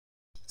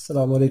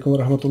Assalamu alaikum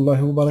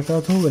warahmatullahi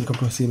wabarakatuh. Welcome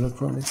to Hasim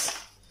Electronics.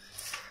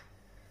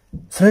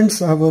 Friends,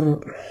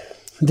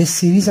 this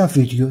series of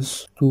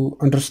videos to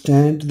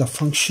understand the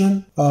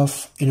function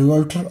of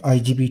Inverter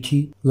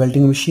IGBT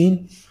Welding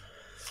Machine.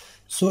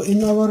 So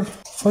in our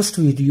first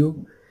video,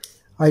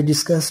 I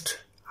discussed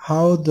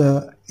how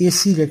the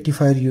AC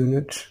rectifier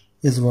unit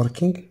is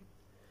working,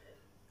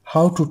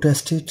 how to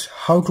test it,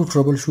 how to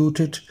troubleshoot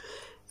it,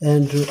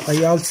 and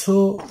I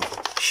also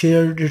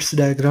shared its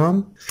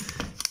diagram.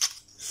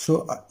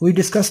 So we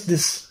discussed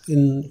this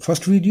in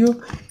first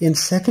video. In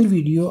second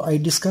video, I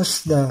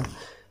discussed the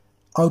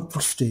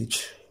output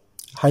stage,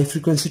 high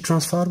frequency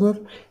transformer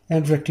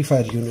and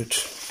rectifier unit,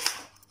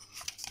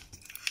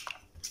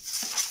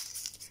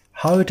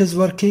 how it is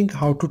working,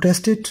 how to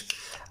test it,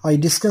 I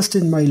discussed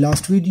in my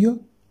last video.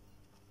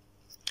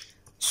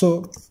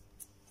 So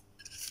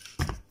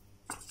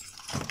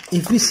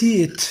if we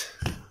see it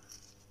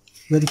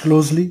very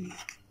closely,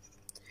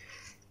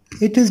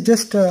 it is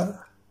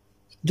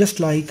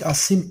just like a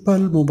simple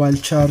mobile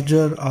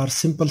charger or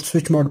simple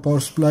switch mode power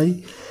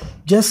supply,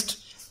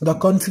 just the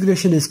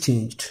configuration is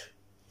changed.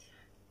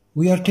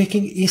 We are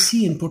taking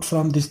AC input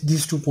from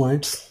these 2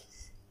 points,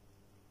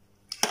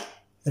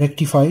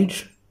 rectified,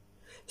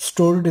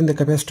 stored in the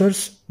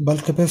capacitors,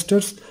 bulk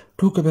capacitors,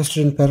 2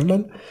 capacitors in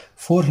parallel,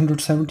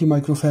 470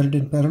 microfarad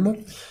in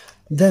parallel.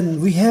 Then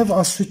we have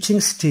a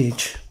switching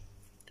stage,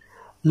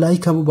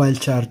 like a mobile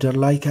charger,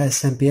 like a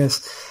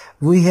SMPS.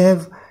 We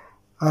have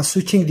a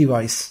switching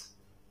device.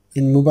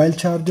 In mobile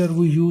charger,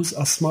 we use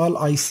a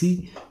small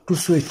IC to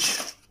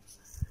switch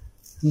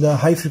the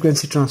high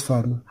frequency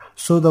transformer,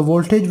 so the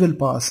voltage will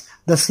pass.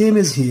 The same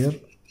is here.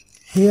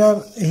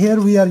 Here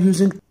we are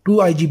using 2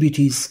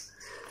 IGBTs,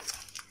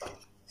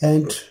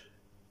 and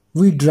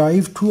we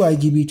drive 2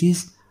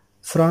 IGBTs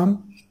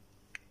from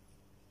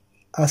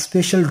a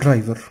special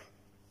driver.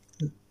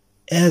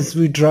 As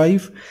we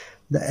drive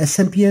the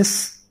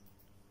SMPS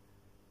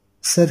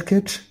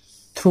circuit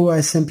through a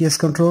SMPS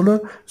controller,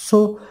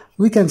 so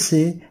we can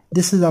say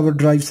this is our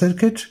drive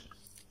circuit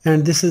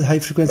and this is high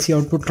frequency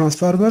output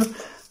transformer.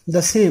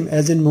 The same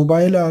as in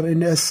mobile or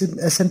in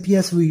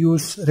SMPS, we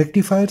use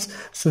rectifiers.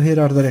 So here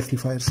are the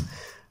rectifiers.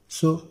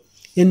 So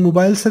in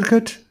mobile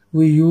circuit,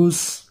 we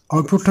use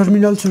output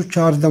terminal to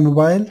charge the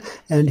mobile,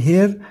 and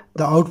here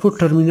the output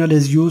terminal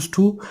is used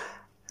to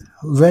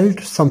weld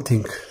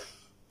something.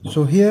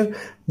 So here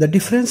the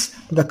difference,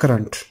 the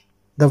current,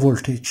 the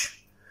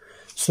voltage.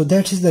 So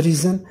that is the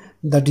reason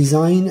the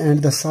design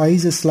and the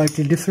size is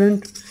slightly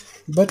different,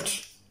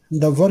 but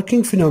the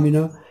working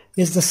phenomena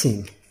is the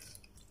same.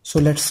 So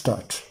let's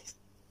start.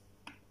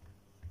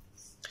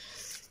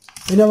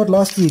 In our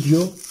last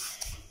video,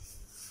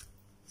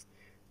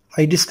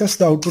 I discussed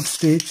the output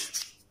stage,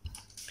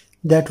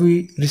 that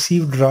we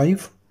receive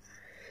drive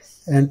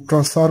and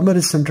transformer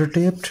is center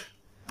taped.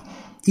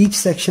 Each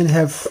section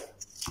have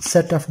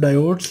set of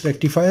diodes,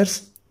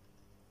 rectifiers,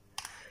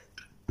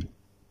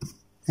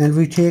 and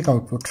we take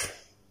output.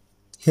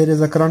 Here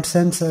is a current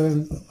sensor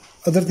and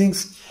other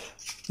things.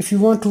 If you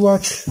want to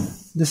watch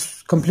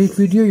this complete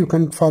video, you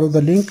can follow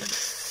the link.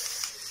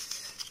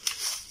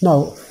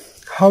 Now,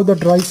 how the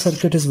drive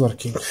circuit is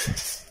working.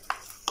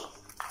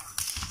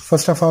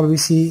 First of all, we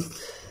see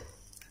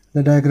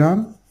the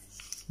diagram.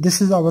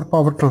 This is our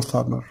power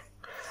transformer.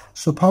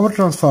 So power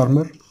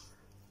transformer,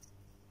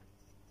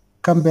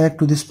 come back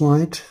to this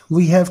point.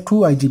 We have 2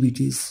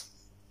 IGBTs,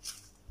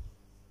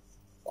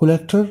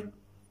 collector,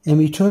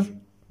 emitter,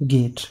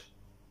 gate.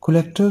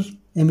 Collector,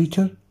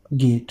 emitter,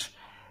 gate.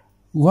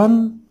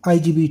 One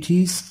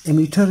IGBT's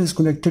emitter is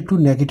connected to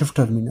negative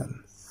terminal.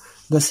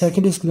 The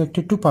second is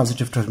connected to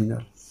positive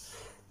terminal.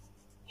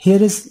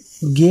 Here is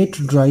gate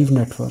drive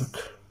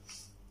network.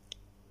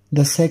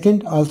 The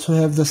second also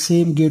have the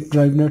same gate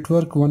drive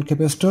network, 1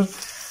 capacitor,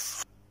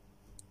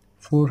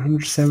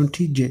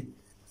 470J.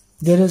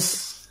 There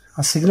is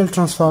a signal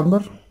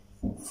transformer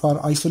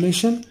for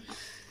isolation,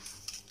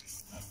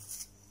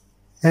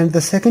 and the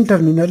second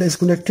terminal is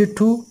connected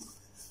to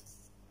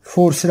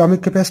 4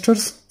 ceramic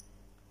capacitors.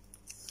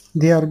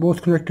 They are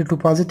both connected to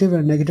positive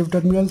and negative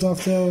terminals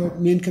of the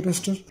main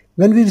capacitor.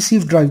 When we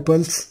receive drive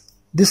pulse,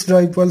 this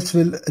drive pulse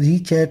will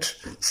reach at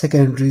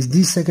secondaries.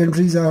 These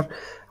secondaries are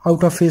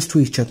out of phase to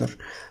each other.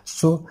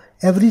 So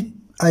every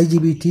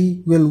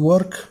IGBT will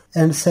work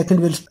and second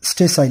will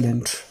stay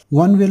silent.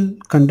 One will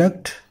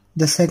conduct,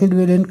 the second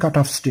will in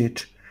cutoff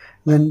state.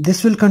 When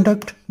this will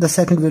conduct, the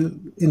second will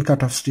in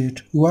cutoff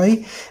state.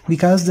 Why?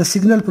 Because the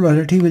signal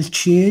polarity will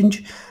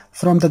change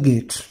from the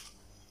gate.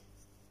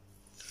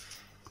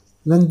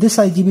 When this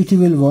IGBT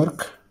will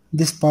work,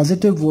 this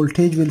positive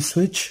voltage will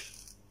switch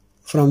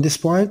from this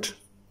point.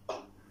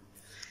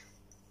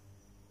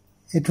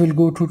 It will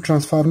go to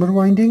transformer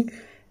winding,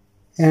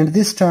 and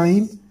this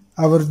time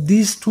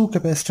these 2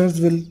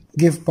 capacitors will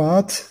give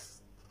path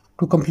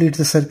to complete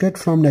the circuit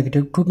from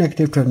negative to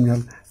negative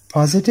terminal,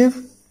 positive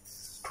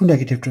to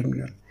negative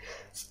terminal.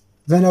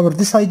 When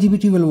this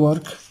IGBT will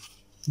work,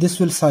 this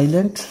will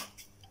silent.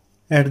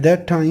 At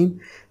that time,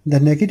 the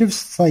negative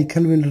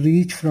cycle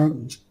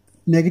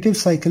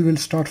will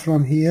start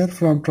from here,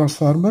 from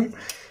transformer,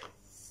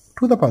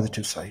 to the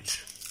positive side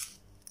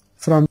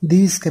from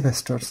these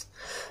capacitors.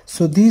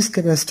 So these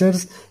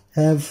capacitors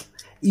have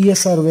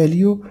ESR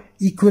value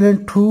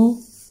equivalent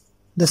to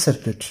the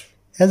circuit.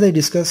 As I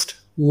discussed,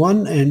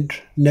 one end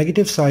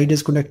negative side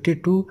is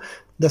connected to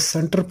the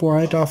center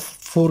point of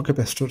 4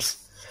 capacitors.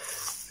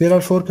 Where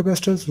are 4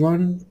 capacitors?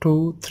 1,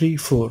 2, 3,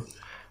 4.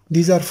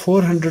 These are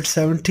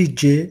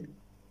 470J,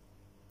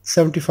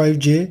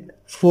 75J,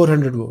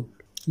 400 volt.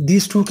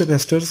 These 2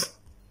 capacitors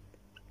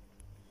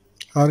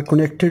are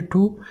connected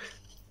to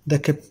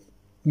the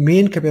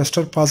main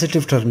capacitor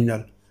positive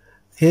terminal.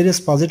 Here is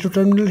positive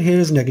terminal, here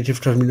is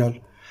negative terminal.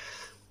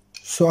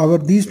 So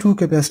these 2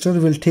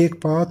 capacitors will take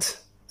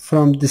path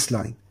from this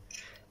line.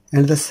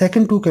 And the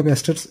second 2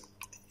 capacitors,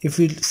 if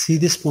we see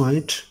this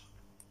point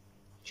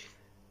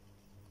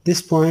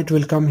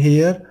will come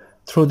here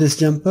through this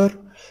jumper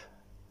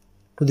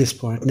to this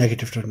point,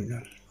 negative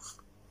terminal.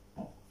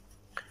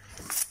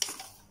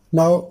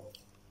 Now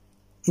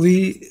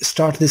we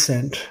start this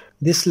end,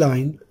 this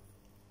line,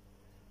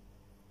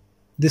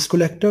 this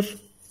collector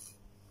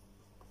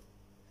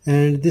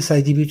and this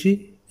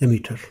IGBT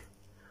emitter.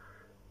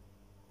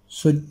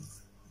 So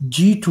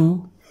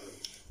G2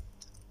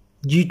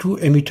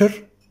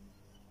 emitter,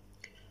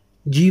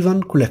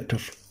 G1 collector.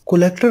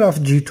 Collector of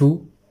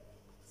G2,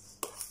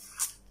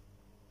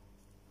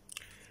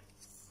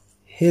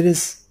 here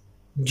is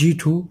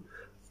G2.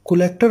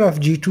 Collector of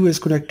G2 is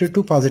connected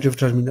to positive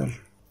terminal.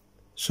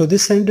 So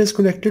this end is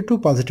connected to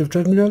positive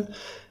terminal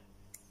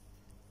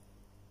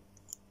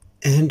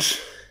and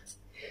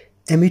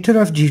emitter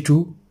of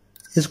G2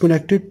 is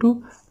connected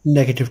to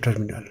negative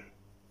terminal.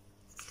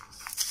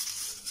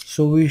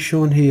 So we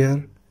shown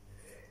here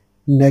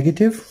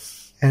negative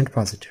and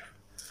positive.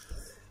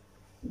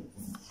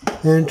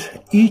 And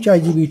each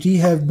IGBT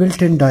have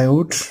built-in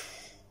diodes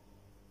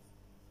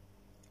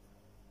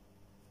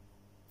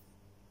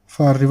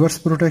for reverse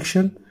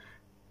protection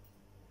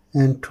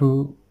and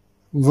to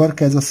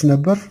work as a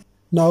snubber.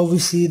 Now we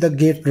see the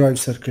gate drive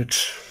circuit.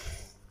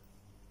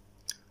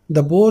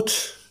 The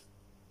both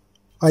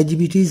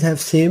IGBTs have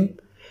same.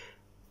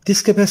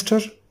 This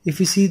capacitor, if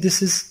you see,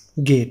 this is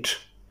gate,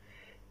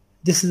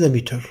 this is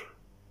emitter.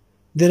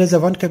 There is a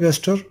one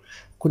capacitor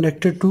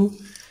connected to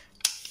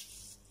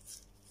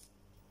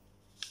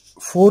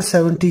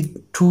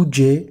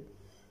 472J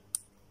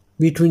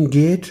between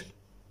gate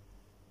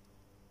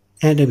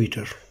and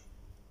emitter,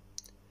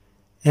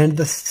 and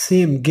the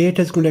same gate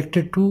is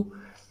connected to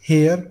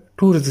here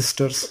 2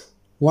 resistors.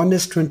 One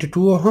is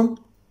 22 ohm,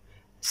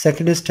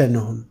 second is 10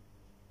 ohm.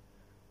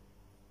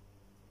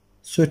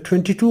 So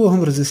 22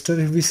 ohm resistor,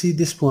 if we see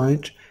this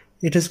point,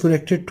 it is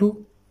connected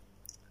to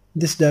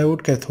this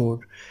diode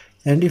cathode,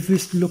 and if we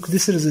look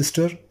this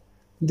resistor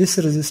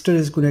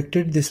is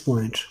connected this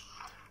point.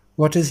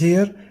 What is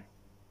here?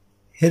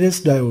 Here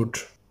is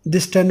diode.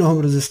 This 10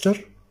 ohm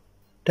resistor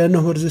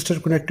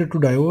connected to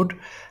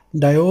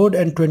diode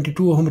and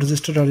 22 ohm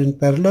resistor are in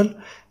parallel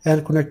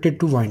and connected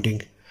to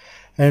winding,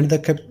 and the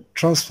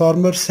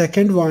transformer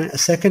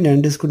second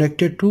end is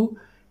connected to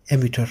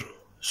emitter.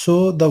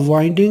 So the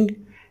winding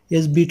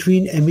is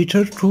between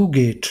emitter to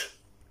gate,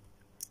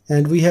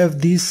 and we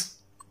have these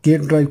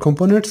gate drive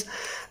components.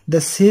 The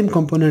same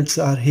components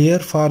are here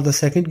for the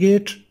second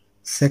gate,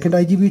 second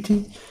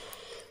IGBT,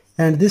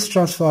 and this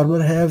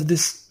transformer have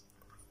this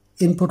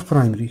input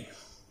primary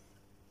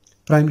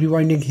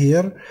winding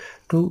here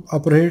to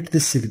operate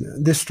this signal,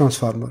 this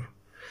transformer.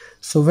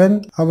 So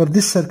when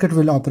this circuit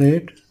will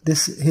operate,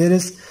 here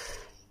is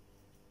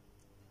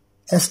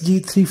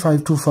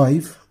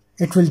SG3525,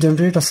 it will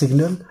generate a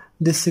signal.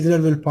 This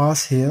signal will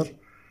pass here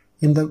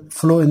in the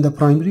flow in the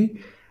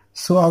primary.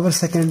 So our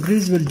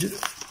secondaries will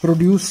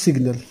produce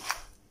signal.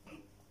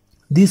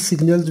 These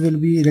signals will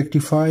be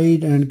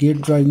rectified and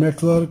gate drive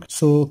network.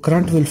 So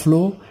current will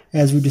flow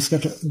as we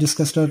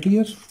discussed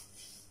earlier.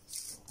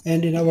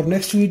 And in our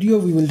next video,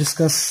 we will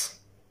discuss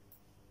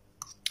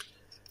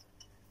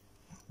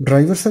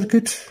driver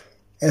circuit,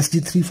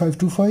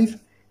 SG3525,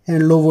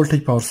 and low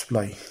voltage power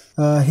supply.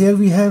 Here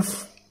we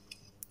have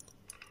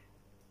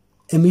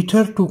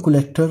emitter to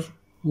collector,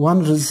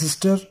 one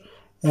resistor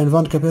and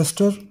one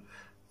capacitor,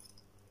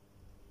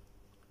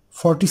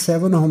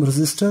 47 ohm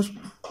resistor,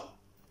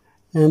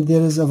 and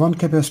there is a one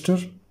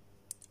capacitor,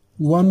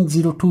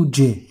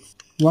 102J,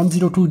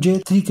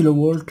 3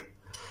 kilovolt.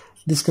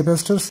 This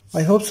capacitors.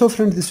 I hope so,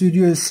 friend, this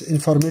video is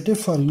informative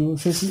for you.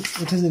 If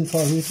it is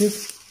informative,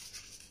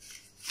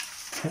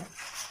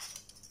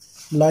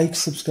 like,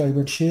 subscribe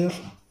and share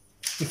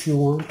if you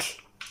want.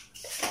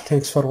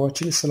 Thanks for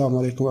watching. Assalamu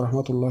alaikum wa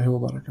rahmatullahi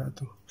wa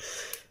barakatuh.